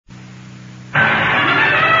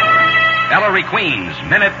Ellery Queen's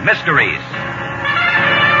Minute Mysteries.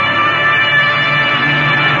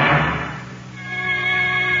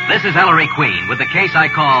 This is Ellery Queen with the case I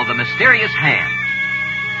call the Mysterious Ham.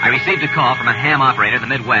 I received a call from a ham operator in the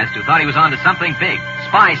Midwest who thought he was onto something big,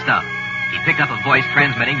 spy stuff. He picked up a voice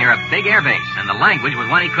transmitting near a big airbase, and the language was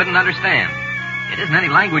one he couldn't understand. It isn't any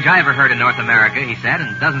language I ever heard in North America, he said,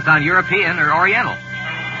 and doesn't sound European or Oriental.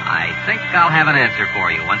 I think I'll have an answer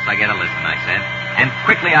for you once I get a listen, I said. And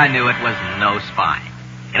quickly I knew it was no spy.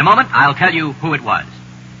 In a moment, I'll tell you who it was.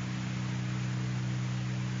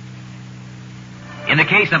 In the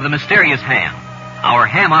case of the Mysterious Ham, our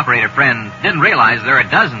ham operator friend didn't realize there are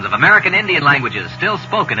dozens of American Indian languages still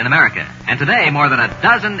spoken in America. And today, more than a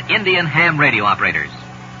dozen Indian ham radio operators.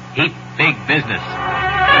 Heap big business.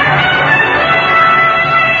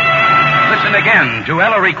 Listen again to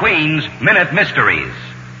Ellery Queen's Minute Mysteries.